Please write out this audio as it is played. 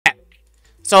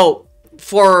So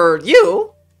for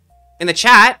you in the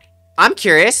chat, I'm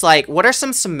curious, like, what are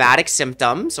some somatic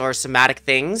symptoms or somatic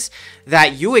things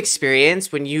that you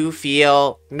experience when you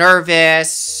feel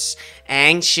nervous,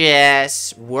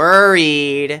 anxious,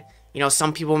 worried? You know,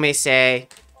 some people may say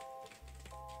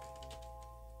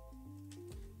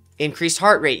increased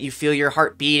heart rate. You feel your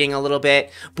heart beating a little bit.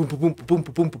 Boom, boom, boom, boom,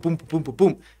 boom, boom, boom, boom, boom,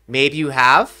 boom. Maybe you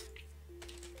have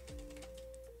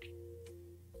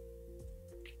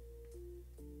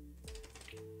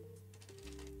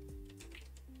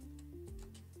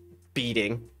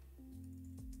beating.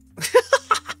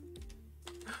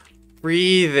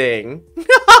 Breathing.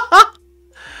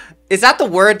 Is that the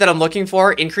word that I'm looking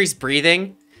for? Increased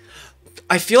breathing?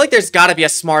 I feel like there's got to be a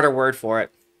smarter word for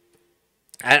it.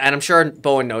 And I'm sure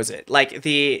Bowen knows it. Like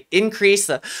the increase,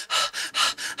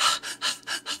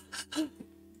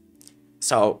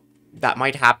 so that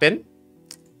might happen.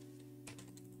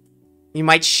 You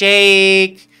might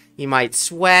shake. You might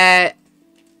sweat.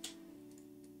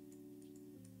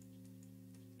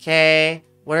 Okay.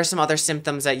 What are some other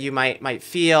symptoms that you might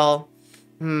feel?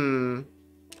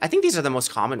 I think these are the most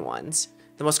common ones.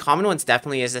 The most common ones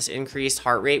definitely is this increased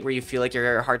heart rate where you feel like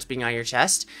your heart's beating on your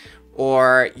chest,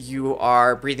 or you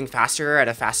are breathing faster at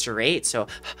a faster rate. So,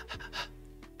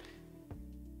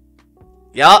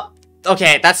 yup.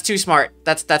 Okay, that's too smart.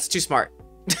 That's too smart.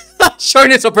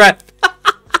 Shortness of breath.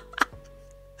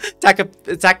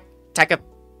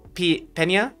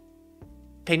 Pena?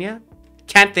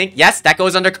 Can't think. Yes, that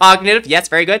goes under cognitive. Yes,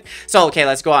 very good. So, okay,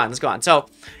 let's go on. So,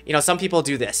 you know, some people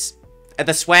do this. At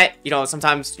the sweat, you know,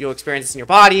 sometimes you'll experience this in your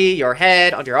body, your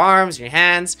head, on your arms, your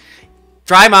hands.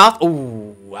 Dry mouth.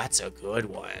 Ooh, that's a good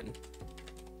one.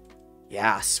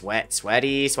 Yeah,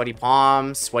 sweaty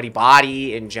palms, sweaty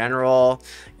body in general.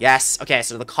 Yes. Okay,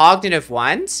 so the cognitive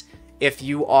ones, if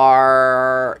you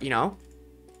are, you know,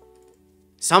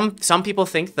 some people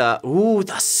think the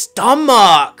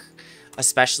stomach,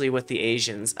 especially with the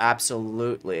Asians.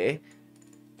 Absolutely.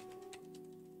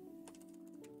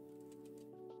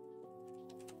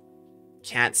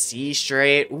 Can't see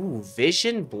straight. Ooh,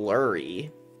 vision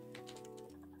blurry.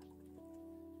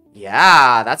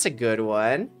 Yeah, that's a good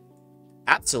one.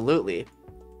 Absolutely.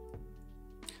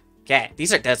 Okay,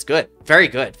 that's good. Very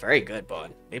good,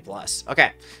 Bowen. A+.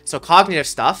 Okay, so cognitive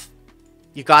stuff.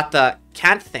 You got the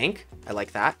can't think. I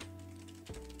like that.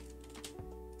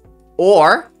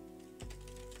 Or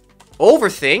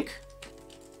overthink.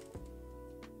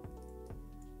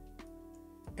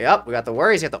 Yep, we got the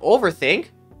worries. You got the overthink.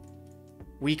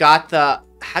 We got the...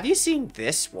 Have you seen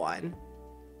this one?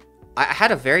 I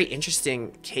had a very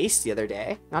interesting case the other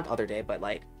day. Not the other day, but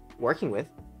like working with.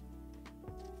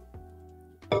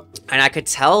 And I could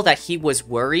tell that he was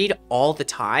worried all the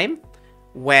time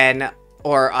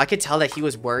or I could tell that he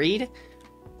was worried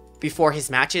before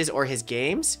his matches or his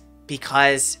games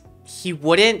because he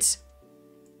wouldn't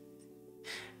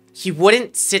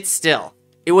sit still.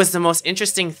 It was the most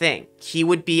interesting thing. He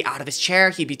would be out of his chair.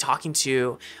 He'd be talking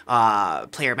to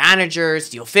player managers,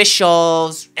 the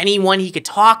officials, anyone he could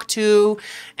talk to.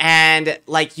 And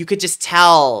like you could just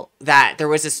tell that there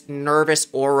was this nervous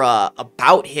aura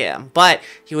about him. But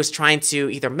he was trying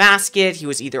to either mask it. He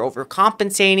was either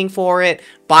overcompensating for it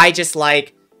by just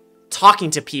like talking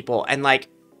to people and like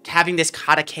having this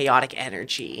kind of chaotic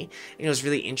energy. And it was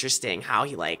really interesting how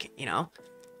he like, you know...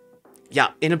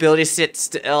 Yeah, inability to sit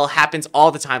still happens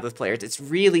all the time with players. It's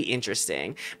really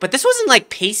interesting. But this wasn't like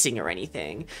pacing or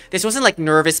anything. This wasn't like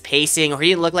nervous pacing, or he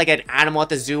didn't look like an animal at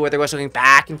the zoo where they were going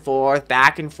back and forth,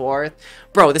 back and forth.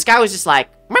 Bro, this guy was just like...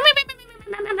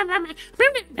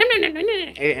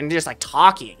 And just like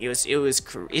talking. It was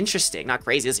interesting. Not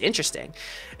crazy, it was interesting.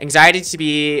 Anxiety to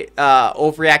be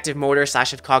overreactive motor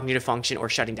 / cognitive function or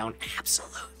shutting down.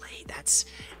 Absolutely. That's...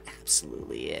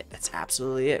 absolutely it. That's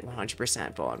absolutely it.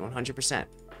 100%, Bowen. 100%.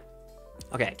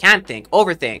 Okay, can't think.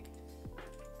 Overthink.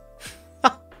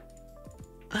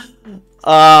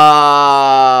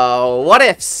 What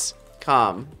ifs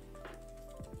come?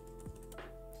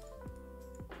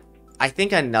 I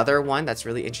think another one that's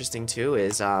really interesting too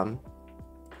is the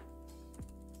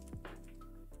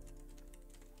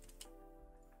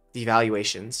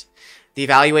evaluations. The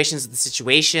evaluations of the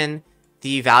situation,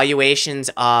 the evaluations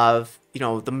of, you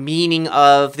know, the meaning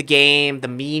of the game, the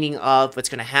meaning of what's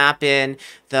going to happen,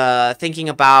 the thinking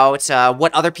about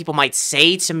what other people might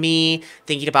say to me,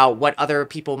 thinking about what other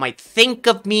people might think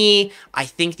of me. I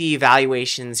think the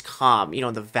evaluations come, you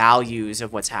know, the values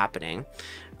of what's happening.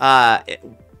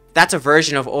 That's a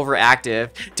version of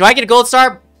overactive. Do I get a gold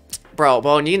star? Bro,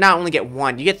 Bowen, you not only get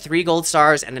one, you get 3 gold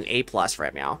stars and an A+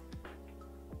 right now.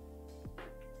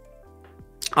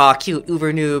 Aw, cute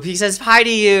Uber noob. He says hi to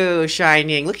you,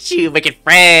 Shining. Look at you making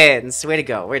friends. Way to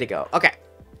go. Way to go. Okay.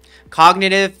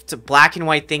 Cognitive to black and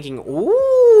white thinking. Ooh.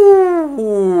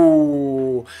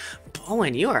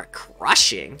 Bowen, you are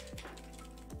crushing.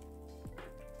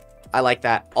 I like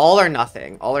that. All or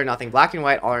nothing. All or nothing. Black and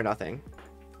white, all or nothing.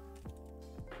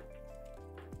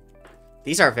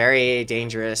 These are very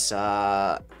dangerous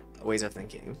ways of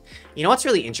thinking. You know what's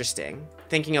really interesting?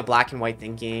 Thinking of black and white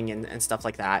thinking and stuff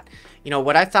like that. You know,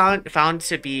 what I found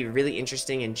to be really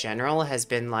interesting in general has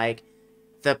been like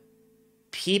the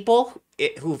people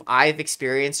who I've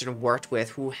experienced and worked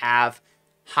with who have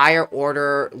higher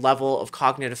order level of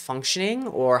cognitive functioning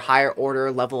or higher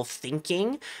order level of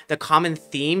thinking. The common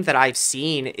theme that I've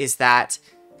seen is that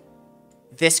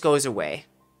this goes away.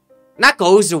 Not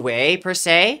goes away per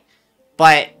se,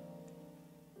 but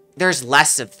there's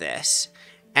less of this.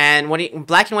 And when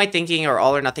black and white thinking or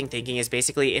all or nothing thinking is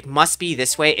basically, it must be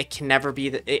this way. It can never be.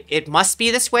 It must be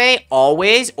this way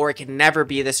always, or it can never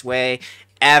be this way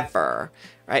ever.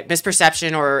 Right?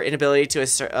 Misperception or inability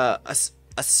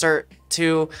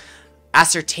to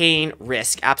ascertain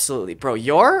risk. Absolutely, bro.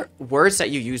 Your words that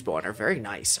you use, Bowen, are very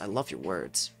nice. I love your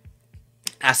words.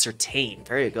 Ascertain,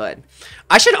 very good.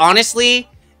 I should honestly,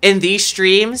 in these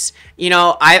streams, you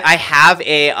know, I have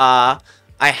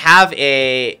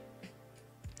a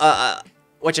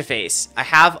what's your face? I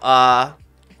have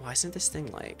why isn't this thing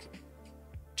like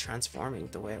transforming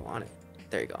the way I want it?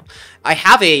 There you go. I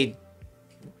have a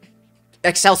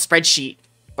Excel spreadsheet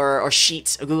or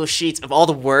sheets, a Google Sheets of all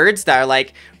the words that are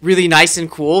like really nice and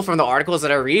cool from the articles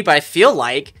that I read, but I feel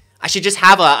like I should just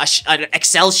have an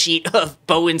Excel sheet of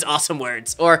Bowen's awesome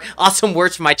words or awesome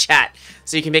words from my chat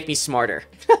so you can make me smarter.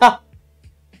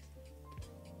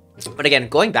 But again,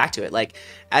 going back to it, like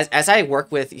as I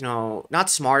work with, you know,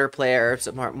 not smarter players,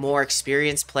 but more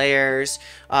experienced players,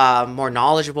 more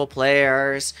knowledgeable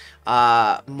players,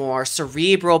 more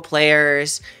cerebral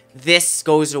players, this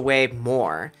goes away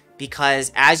more.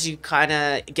 Because as you kind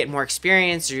of get more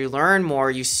experience or you learn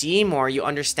more, you see more, you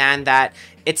understand that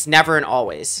it's never and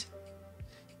always.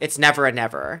 It's never a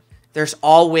never. There's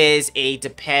always a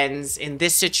depends. In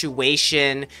this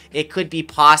situation, it could be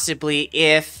possibly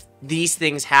if these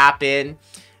things happen.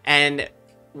 And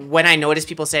when I notice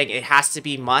people saying it has to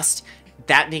be must,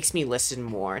 that makes me listen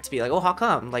more to be like, oh, how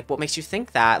come? Like, what makes you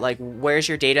think that? Like, where's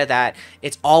your data that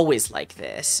it's always like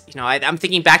this? You know, I'm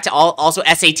thinking back to also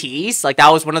SATs. Like, that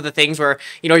was one of the things where,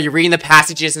 you know, you're reading the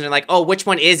passages and they're like, oh, which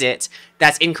one is it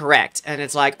that's incorrect? And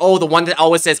it's like, oh, the one that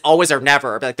always says always or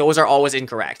never. But like, those are always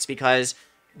incorrect because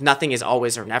nothing is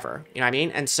always or never. You know what I mean?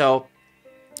 And so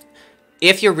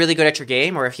if you're really good at your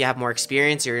game, or if you have more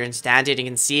experience, or you understand it and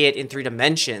can see it in 3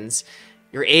 dimensions,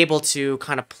 you're able to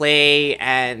kind of play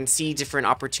and see different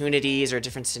opportunities or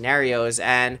different scenarios,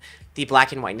 and the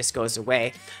black and whiteness goes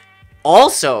away.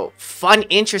 Also, fun,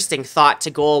 interesting thought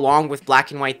to go along with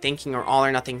black and white thinking or all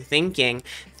or nothing thinking.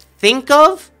 Think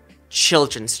of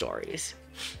children's stories.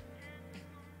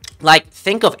 Like,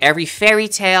 think of every fairy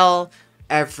tale,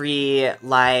 every,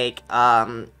 like,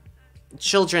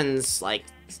 children's, like,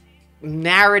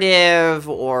 narrative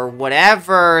or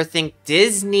whatever. Think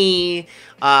Disney,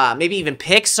 maybe even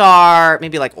Pixar,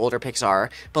 maybe like older Pixar,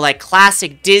 but like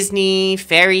classic Disney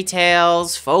fairy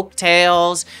tales, folk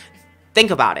tales.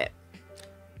 Think about it.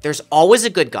 There's always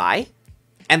a good guy,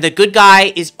 and the good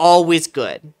guy is always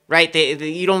good, right?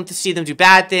 You don't see them do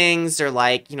bad things. They're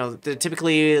like, you know,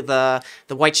 typically the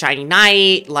white shiny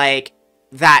knight, like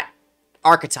that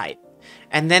archetype.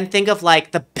 And then think of,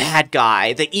 like, the bad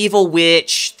guy, the evil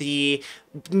witch, the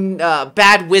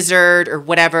bad wizard, or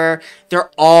whatever. They're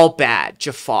all bad.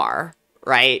 Jafar,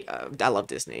 right? I love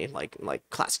Disney, like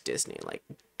classic Disney. Like,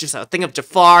 just think of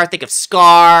Jafar, think of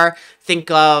Scar, think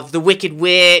of the Wicked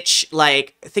Witch,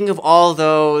 like, think of all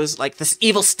those, like, this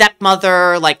evil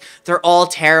stepmother. Like, they're all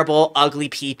terrible, ugly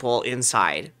people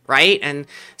inside, right? And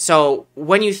so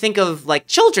when you think of, like,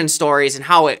 children's stories and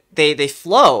how they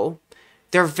flow,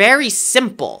 they're very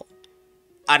simple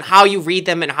on how you read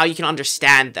them and how you can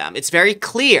understand them. It's very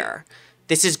clear.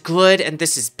 This is good and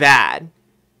this is bad,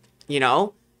 you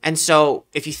know? And so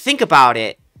if you think about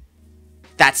it,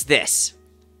 that's this.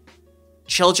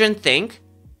 Children think,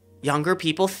 younger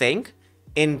people think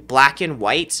in black and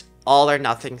white, all or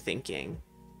nothing thinking.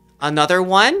 Another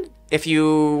one, if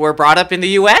you were brought up in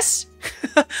the US,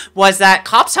 was that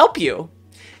cops help you.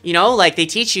 You know, like, they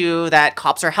teach you that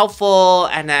cops are helpful,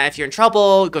 and that if you're in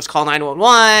trouble, just call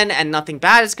 911, and nothing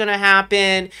bad is gonna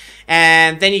happen.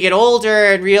 And then you get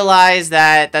older and realize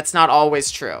that that's not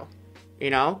always true. You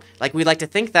know? Like, we like to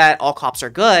think that all cops are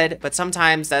good, but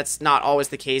sometimes that's not always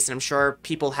the case, and I'm sure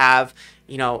people have,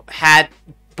 you know, had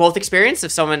both experience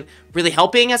of someone really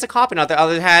helping as a cop, and on the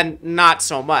other hand, not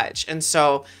so much. And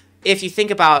so if you think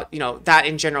about, you know, that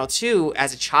in general too,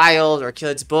 as a child or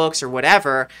kids' books or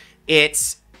whatever,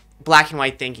 it's black and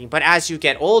white thinking. But as you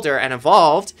get older and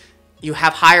evolved, you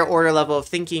have higher order level of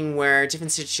thinking where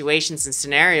different situations and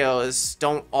scenarios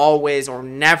don't always or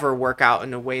never work out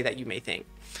in a way that you may think.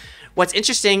 What's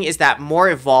interesting is that more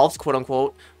evolved, quote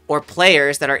unquote, or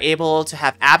players that are able to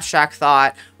have abstract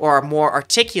thought or are more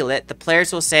articulate, the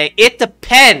players will say, it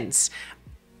depends.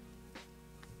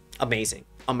 Amazing.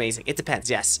 Amazing. It depends.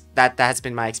 Yes, that has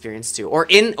been my experience too. Or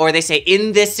they say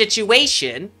in this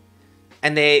situation,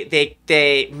 and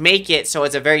they make it so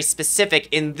it's a very specific,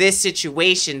 in this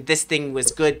situation, this thing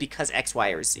was good because X, Y,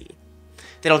 or Z.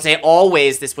 They don't say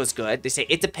always this was good. They say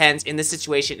it depends in this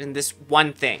situation, in this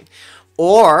one thing.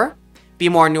 Or be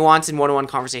more nuanced in one-on-one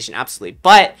conversation, absolutely.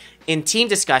 But in team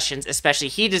discussions, especially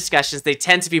heated discussions, they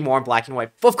tend to be more in black and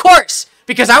white. Of course,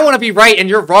 because I want to be right and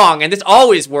you're wrong, and this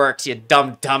always works, you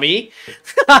dumb dummy.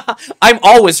 I'm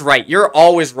always right. You're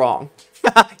always wrong.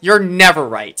 You're never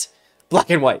right. Black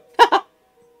and white.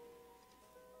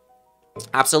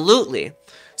 Absolutely.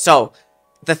 So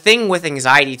the thing with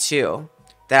anxiety too,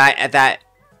 that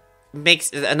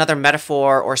makes another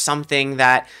metaphor or something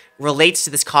that relates to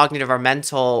this cognitive or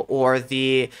mental, or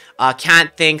the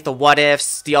can't think, the what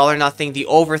ifs, the all or nothing, the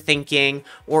overthinking,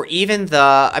 or even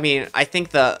the, I mean, I think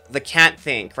the can't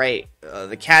think, right?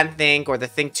 The can't think or the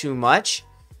think too much.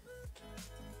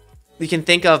 We can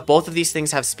think of both of these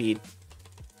things have speed.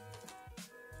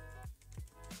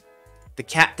 The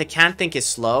can't think is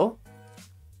slow,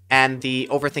 and the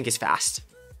overthink is fast.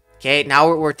 Okay,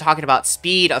 now we're talking about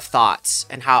speed of thoughts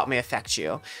and how it may affect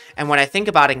you. And when I think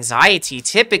about anxiety,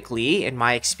 typically, in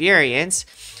my experience,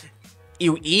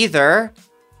 you either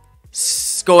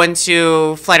go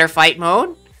into flight or fight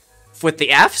mode with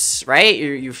the Fs, right?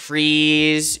 You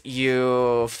freeze,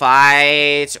 you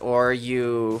fight, or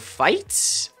you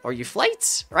fight, or you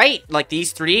flight, right? Like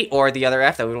these three, or the other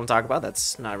F that we won't talk about.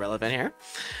 That's not relevant here.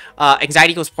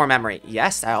 Anxiety goes poor memory.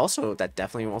 Yes, that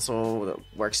definitely also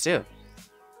works too.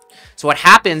 So what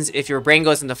happens if your brain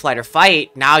goes into flight or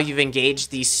fight? Now you've engaged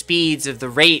these speeds of the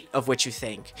rate of which you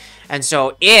think. And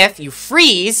so if you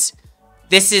freeze,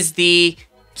 this is the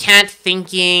can't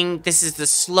thinking, this is the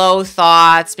slow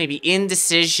thoughts, maybe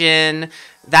indecision.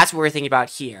 That's what we're thinking about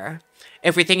here.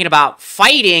 If we're thinking about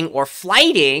fighting or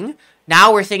flighting,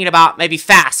 now we're thinking about maybe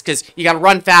fast, because you got to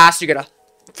run fast, you got to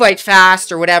fight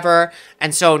fast or whatever.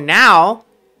 And so now,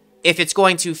 if it's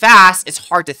going too fast, it's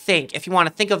hard to think. If you want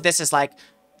to think of this as like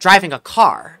driving a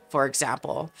car, for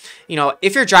example, you know,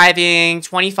 if you're driving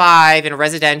 25 in a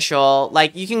residential,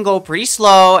 like you can go pretty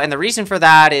slow. And the reason for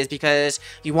that is because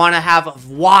you want to have a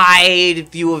wide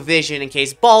view of vision in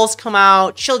case balls come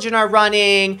out, children are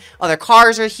running, other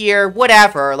cars are here,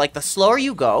 whatever. Like the slower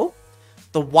you go,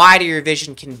 the wider your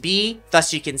vision can be.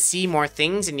 Thus you can see more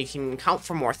things and you can account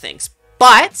for more things.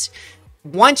 But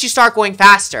once you start going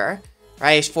faster,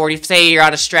 right, 40, say you're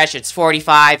on a stretch, it's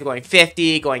 45, you're going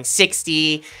 50, going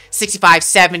 60, 65,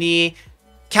 70,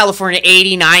 California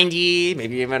 80, 90,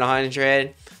 maybe even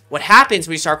 100. What happens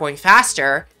when you start going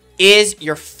faster is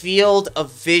your field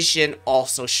of vision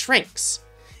also shrinks.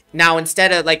 Now,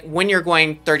 instead of like when you're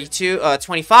going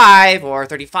 25 or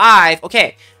 35,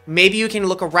 okay, maybe you can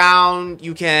look around,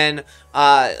 you can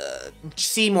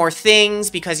see more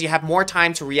things because you have more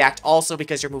time to react also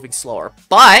because you're moving slower.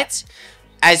 But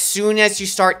as soon as you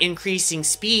start increasing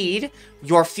speed,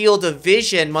 your field of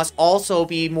vision must also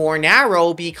be more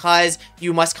narrow because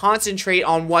you must concentrate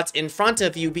on what's in front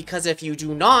of you, because if you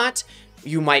do not,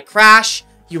 you might crash,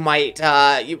 you might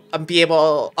be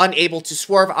unable to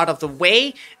swerve out of the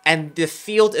way, and the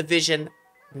field of vision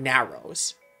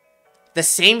narrows. The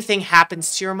same thing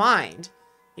happens to your mind.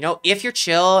 You know, if you're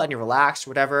chill and you're relaxed,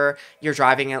 whatever, you're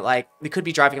driving at like, we could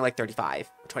be driving at like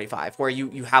 35, 25, where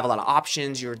you have a lot of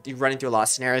options, you're running through a lot of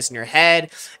scenarios in your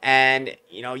head, and,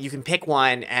 you know, you can pick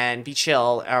one and be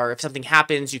chill, or if something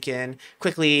happens, you can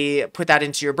quickly put that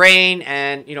into your brain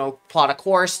and, you know, plot a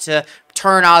course to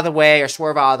turn out of the way or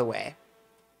swerve out of the way.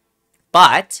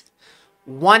 But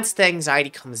once the anxiety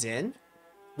comes in,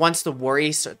 once the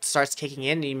worry starts kicking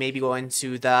in, you maybe go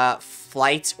into the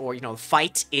flight or, you know,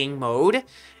 fighting mode.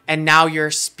 And now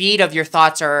your speed of your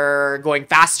thoughts are going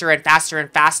faster and faster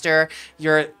and faster.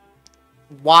 Your,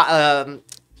 how do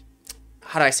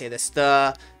I say this?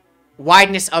 The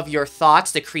wideness of your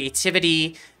thoughts, the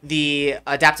creativity, the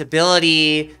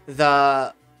adaptability,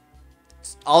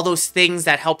 all those things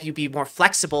that help you be more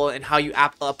flexible in how you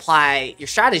apply your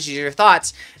strategy, your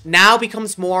thoughts, now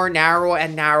becomes more narrow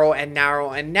and narrow and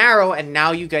narrow and narrow. And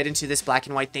now you get into this black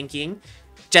and white thinking.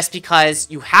 just because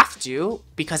you have to,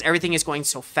 because everything is going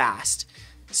so fast.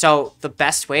 So the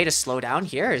best way to slow down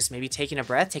here is maybe taking a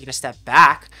breath, taking a step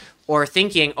back, or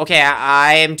thinking, okay,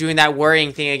 I am doing that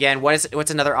worrying thing again. What's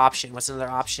another option? What's another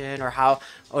option? Or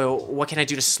what can I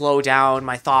do to slow down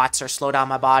my thoughts or slow down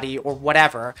my body or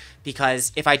whatever?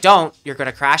 Because if I don't, you're going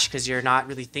to crash because you're not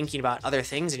really thinking about other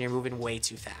things and you're moving way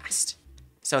too fast.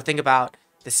 So think about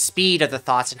the speed of the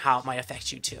thoughts and how it might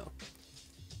affect you too.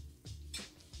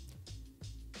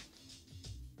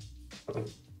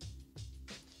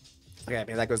 Okay,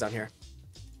 maybe that goes down here.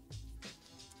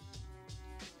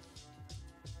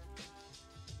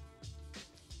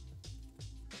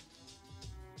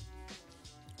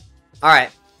 All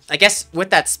right, I guess with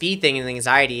that speed thing and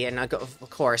anxiety, and of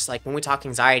course, like when we talk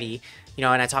anxiety, you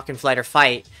know, and I talk in flight or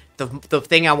fight, the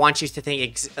thing I want you to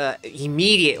think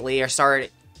immediately or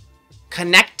start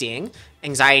connecting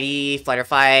anxiety, flight or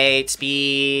fight,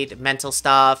 speed, mental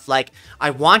stuff. Like,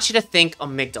 I want you to think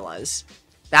amygdalas.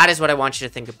 That is what I want you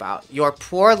to think about. Your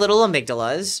poor little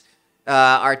amygdalas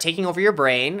are taking over your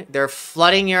brain. They're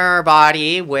flooding your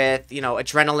body with, you know,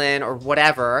 adrenaline or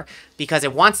whatever because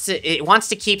it wants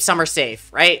to keep Summer safe,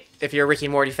 right? If you're a Rick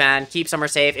and Morty fan, keep Summer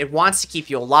safe. It wants to keep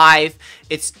you alive.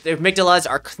 The amygdalas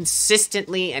are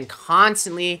consistently and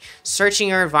constantly searching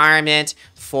your environment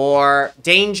for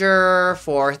danger,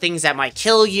 for things that might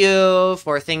kill you,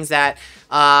 for things that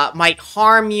might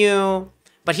harm you.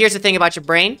 But here's the thing about your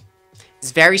brain.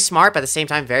 It's very smart, but at the same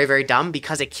time, very, very dumb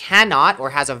because it cannot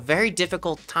or has a very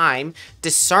difficult time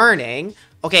discerning,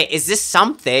 okay, is this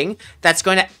something that's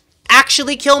going to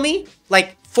actually kill me?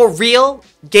 Like, for real,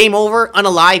 game over,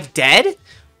 unalive, dead?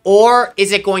 Or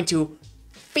is it going to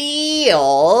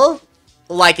feel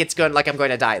like I'm going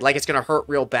to die, like it's going to hurt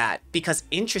real bad? Because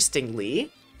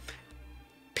interestingly,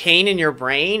 pain in your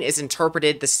brain is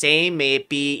interpreted the same, may it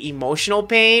be emotional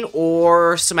pain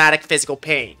or somatic physical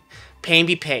pain. Pain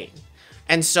be pain.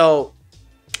 And so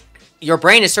your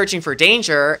brain is searching for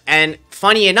danger, and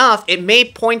funny enough, it may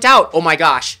point out, oh my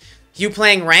gosh, you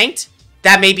playing ranked?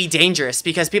 That may be dangerous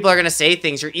because people are going to say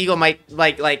things. Your ego might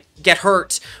like get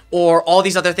hurt or all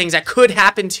these other things that could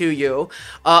happen to you.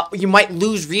 You might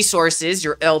lose resources,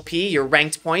 your LP, your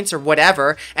ranked points or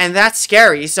whatever, and that's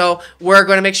scary. So we're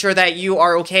going to make sure that you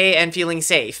are okay and feeling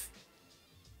safe.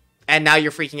 And now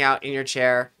you're freaking out in your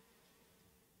chair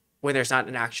when there's not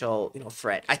an actual, you know,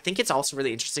 threat. I think it's also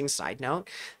really interesting, side note,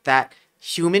 that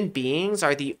human beings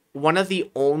are one of the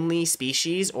only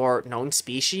species or known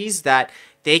species that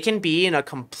they can be in a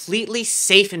completely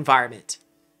safe environment.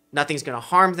 Nothing's going to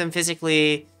harm them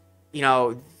physically. You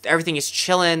know, everything is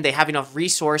chilling. They have enough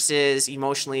resources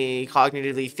emotionally,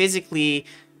 cognitively, physically.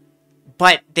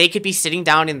 But they could be sitting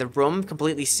down in the room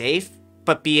completely safe,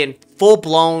 but be in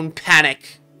full-blown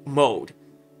panic mode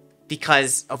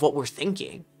because of what we're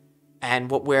thinking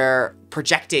and what we're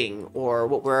projecting or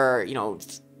what we're, you know,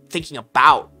 thinking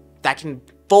about that can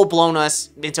full-blown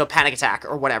us into a panic attack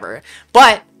or whatever.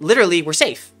 But literally, we're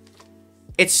safe.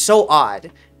 It's so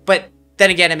odd. But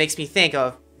then again, it makes me think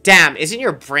of, damn, isn't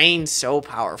your brain so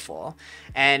powerful?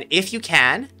 And if you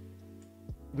can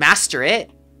master it,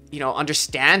 you know,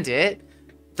 understand it,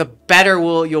 the better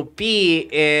you'll be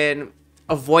in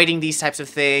avoiding these types of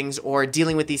things or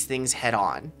dealing with these things head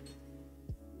on.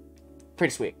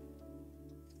 Pretty sweet.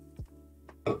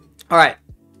 All right.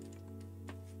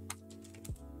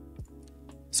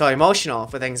 So emotional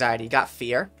with anxiety. You got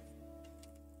fear.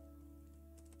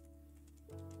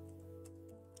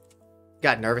 You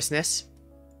got nervousness.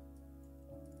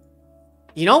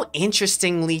 You know,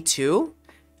 interestingly too,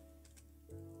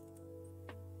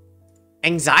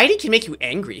 anxiety can make you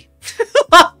angry.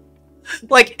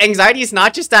 Like, anxiety is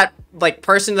not just that, like,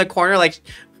 person in the corner, like,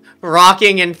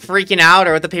 rocking and freaking out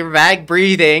or with a paper bag,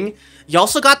 breathing. You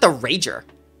also got the rager.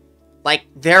 Like,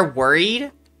 they're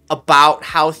worried about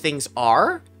how things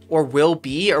are or will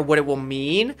be or what it will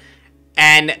mean.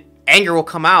 And anger will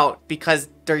come out because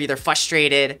they're either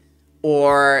frustrated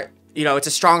or, you know, it's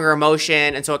a stronger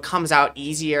emotion. And so it comes out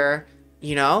easier,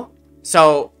 you know?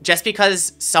 So just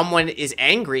because someone is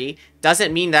angry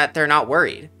doesn't mean that they're not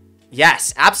worried.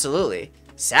 Yes, absolutely.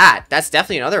 Sad. That's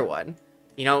definitely another one.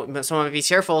 You know, someone might be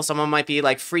tearful. Someone might be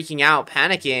like freaking out,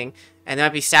 panicking, and they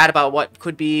might be sad about what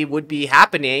would be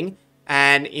happening.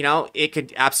 And, you know, it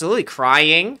could absolutely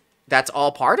crying. That's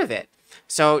all part of it.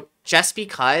 So just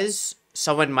because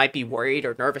someone might be worried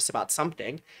or nervous about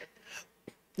something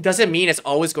doesn't mean it's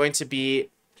always going to be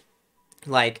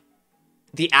like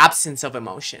the absence of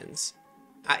emotions.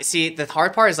 I see the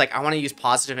hard part is like I want to use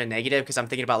positive and negative because I'm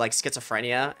thinking about like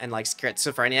schizophrenia, and like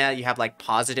schizophrenia you have like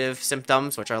positive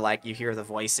symptoms, which are like you hear the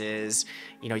voices,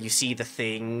 you know, you see the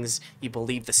things, you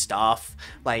believe the stuff.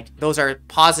 Like those are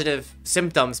positive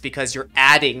symptoms because you're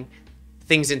adding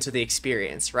things into the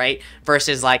experience, right?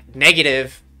 Versus like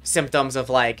negative symptoms of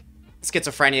like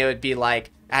schizophrenia would be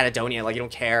like anhedonia, like you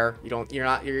don't care,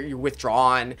 you're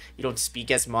withdrawn, you don't speak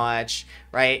as much,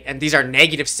 right? And these are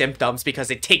negative symptoms because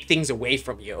they take things away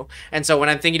from you. And so when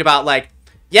I'm thinking about like,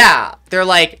 yeah, they're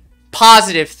like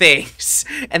positive things,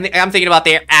 and I'm thinking about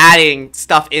they're adding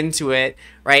stuff into it,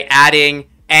 right? Adding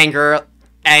anger,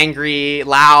 angry,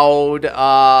 loud,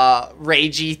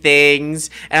 ragey things,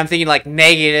 and I'm thinking like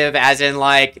negative as in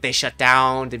like they shut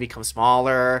down, they become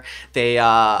smaller, they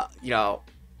you know,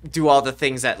 do all the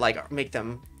things that like make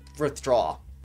them withdraw.